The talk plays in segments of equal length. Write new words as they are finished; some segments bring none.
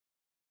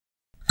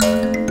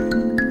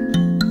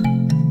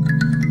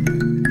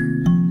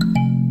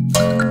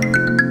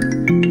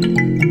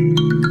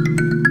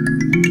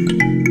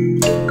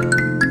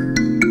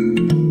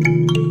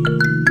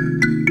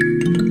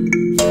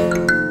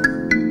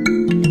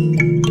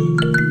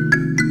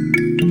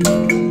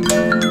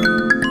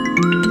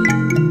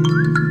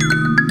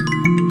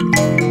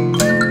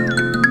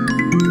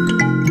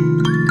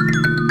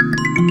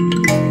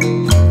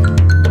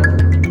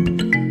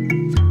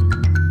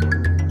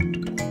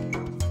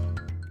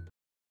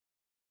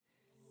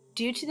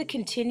due to the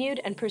continued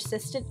and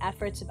persistent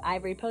efforts of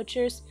ivory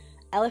poachers,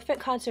 elephant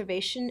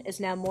conservation is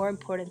now more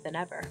important than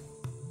ever.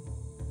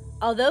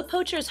 Although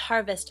poachers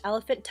harvest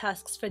elephant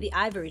tusks for the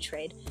ivory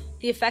trade,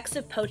 the effects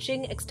of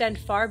poaching extend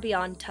far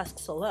beyond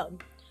tusks alone.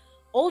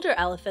 Older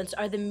elephants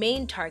are the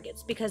main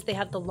targets because they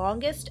have the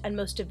longest and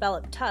most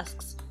developed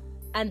tusks,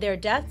 and their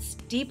deaths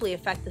deeply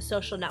affect the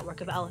social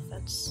network of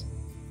elephants.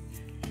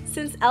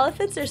 Since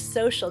elephants are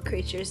social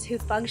creatures who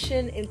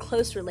function in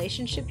close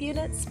relationship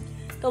units,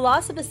 the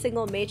loss of a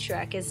single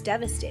matriarch is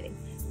devastating,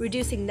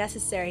 reducing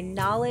necessary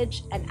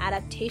knowledge and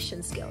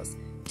adaptation skills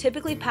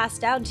typically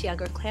passed down to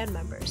younger clan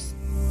members.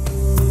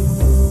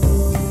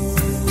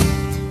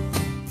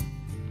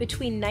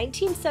 Between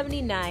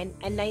 1979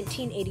 and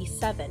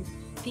 1987,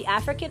 the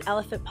African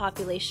elephant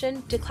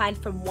population declined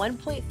from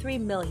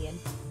 1.3 million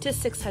to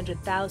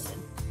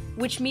 600,000,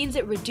 which means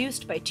it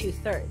reduced by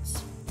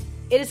 2/3.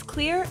 It is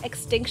clear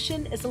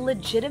extinction is a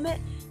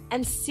legitimate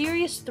and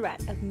serious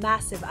threat of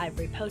massive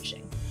ivory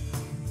poaching.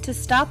 To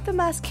stop the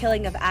mass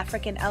killing of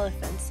African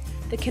elephants,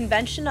 the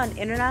Convention on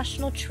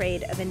International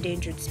Trade of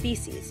Endangered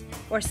Species,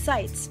 or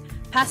CITES,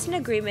 passed an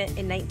agreement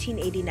in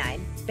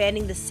 1989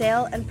 banning the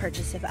sale and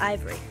purchase of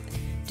ivory.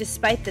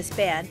 Despite this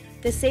ban,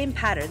 the same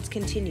patterns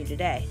continue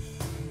today.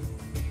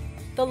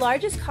 The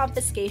largest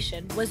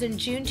confiscation was in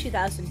June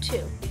 2002,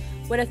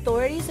 when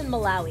authorities in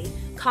Malawi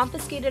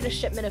confiscated a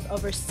shipment of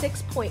over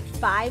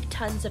 6.5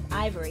 tons of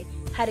ivory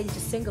heading to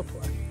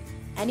Singapore.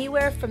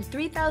 Anywhere from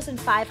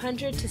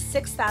 3,500 to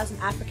 6,000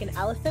 African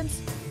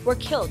elephants were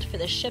killed for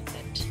this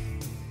shipment.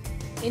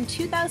 In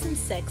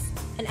 2006,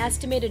 an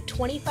estimated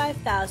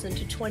 25,000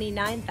 to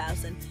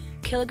 29,000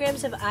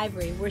 kilograms of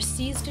ivory were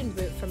seized en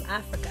route from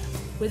Africa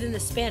within the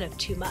span of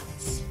 2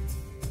 months.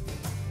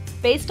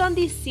 Based on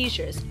these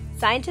seizures,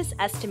 scientists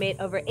estimate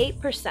over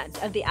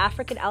 8% of the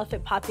African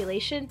elephant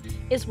population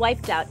is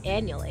wiped out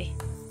annually.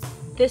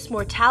 This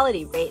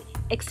mortality rate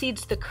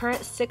exceeds the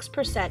current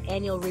 6%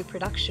 annual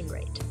reproduction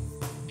rate.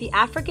 The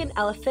African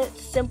elephant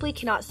simply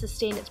cannot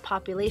sustain its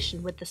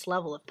population with this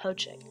level of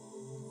poaching.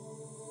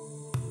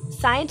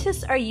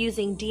 Scientists are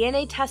using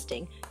DNA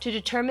testing to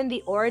determine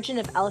the origin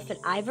of elephant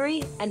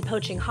ivory and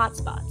poaching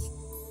hotspots.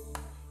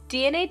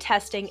 DNA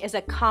testing is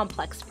a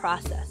complex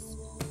process.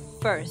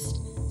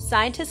 First,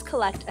 scientists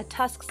collect a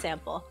tusk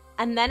sample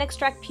and then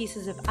extract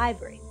pieces of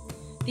ivory.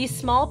 These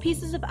small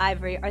pieces of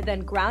ivory are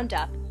then ground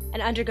up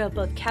and undergo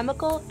both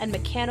chemical and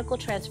mechanical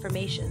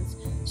transformations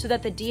so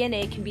that the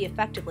DNA can be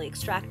effectively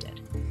extracted.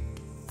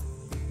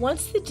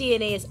 Once the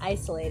DNA is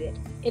isolated,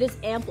 it is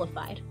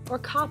amplified or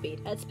copied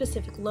at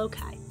specific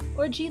loci,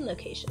 or gene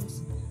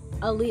locations.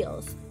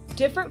 Alleles,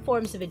 different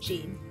forms of a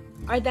gene,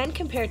 are then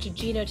compared to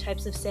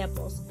genotypes of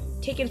samples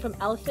taken from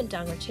elephant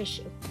dung or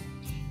tissue.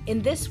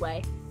 In this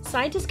way,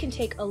 scientists can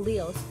take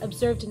alleles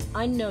observed in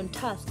unknown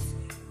tusks,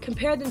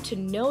 compare them to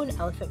known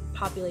elephant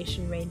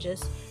population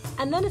ranges,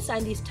 and then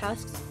assign these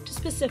tusks to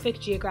specific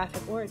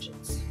geographic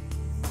origins.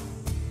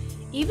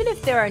 Even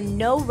if there are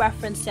no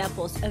reference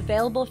samples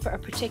available for a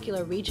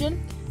particular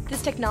region,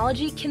 this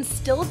technology can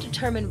still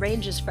determine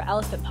ranges for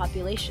elephant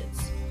populations.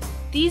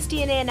 These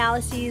DNA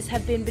analyses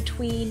have been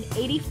between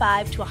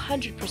 85 to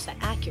 100%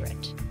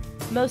 accurate.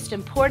 Most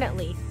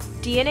importantly,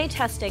 DNA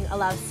testing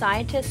allows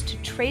scientists to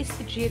trace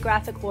the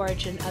geographic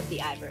origin of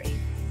the ivory.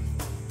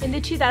 In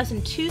the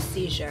 2002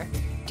 seizure,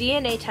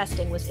 DNA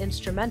testing was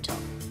instrumental.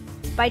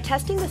 By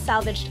testing the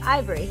salvaged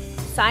ivory,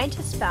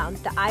 scientists found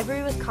the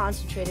ivory was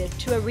concentrated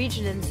to a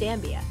region in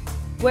Zambia,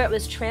 where it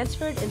was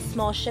transferred in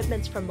small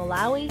shipments from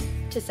Malawi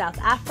to South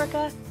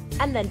Africa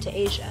and then to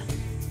Asia.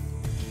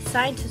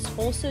 Scientists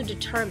also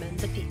determined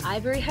that the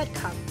ivory had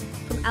come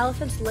from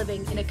elephants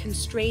living in a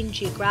constrained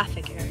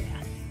geographic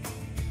area.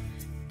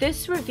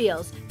 This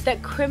reveals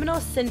that criminal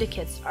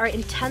syndicates are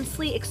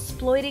intensely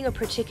exploiting a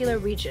particular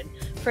region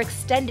for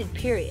extended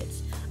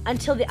periods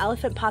until the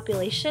elephant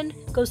population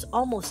goes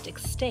almost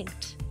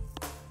extinct.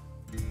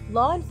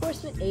 Law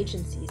enforcement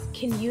agencies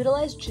can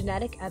utilize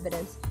genetic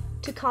evidence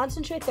to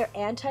concentrate their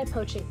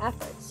anti-poaching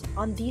efforts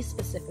on these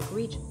specific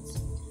regions.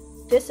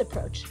 This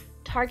approach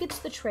targets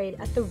the trade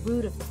at the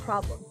root of the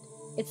problem.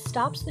 It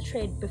stops the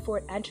trade before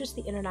it enters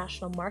the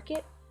international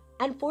market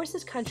and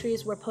forces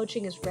countries where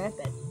poaching is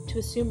rampant to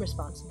assume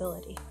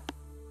responsibility.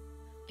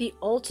 The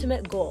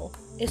ultimate goal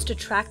is to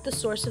track the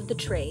source of the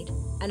trade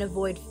and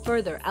avoid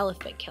further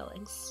elephant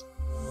killings.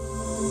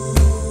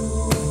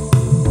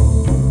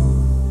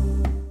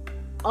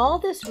 All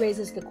this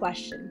raises the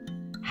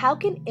question, how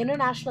can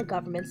international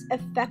governments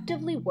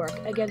effectively work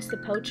against the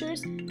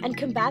poachers and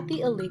combat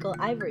the illegal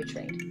ivory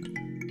trade?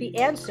 The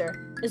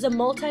answer is a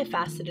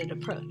multifaceted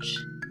approach.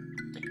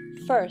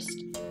 First,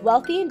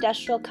 wealthy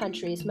industrial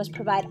countries must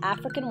provide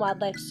African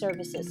wildlife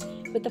services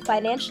with the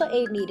financial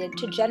aid needed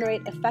to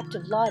generate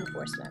effective law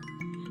enforcement.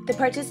 The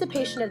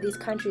participation of these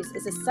countries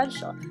is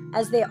essential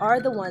as they are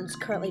the ones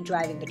currently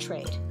driving the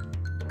trade.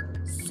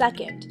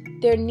 Second,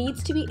 there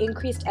needs to be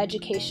increased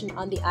education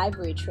on the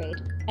ivory trade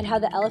and how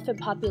the elephant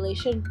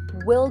population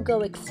will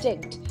go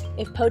extinct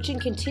if poaching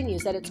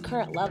continues at its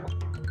current level.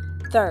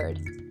 Third,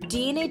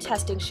 DNA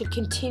testing should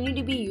continue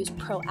to be used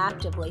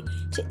proactively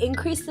to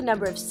increase the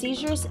number of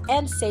seizures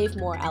and save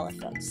more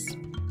elephants.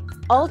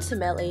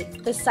 Ultimately,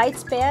 the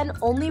CITES ban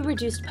only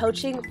reduced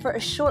poaching for a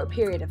short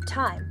period of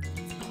time.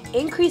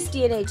 Increased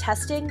DNA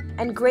testing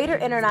and greater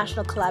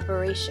international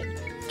collaboration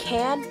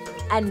can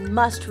and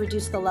must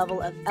reduce the level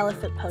of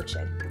elephant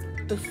poaching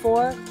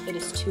before it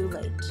is too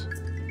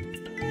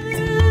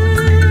late.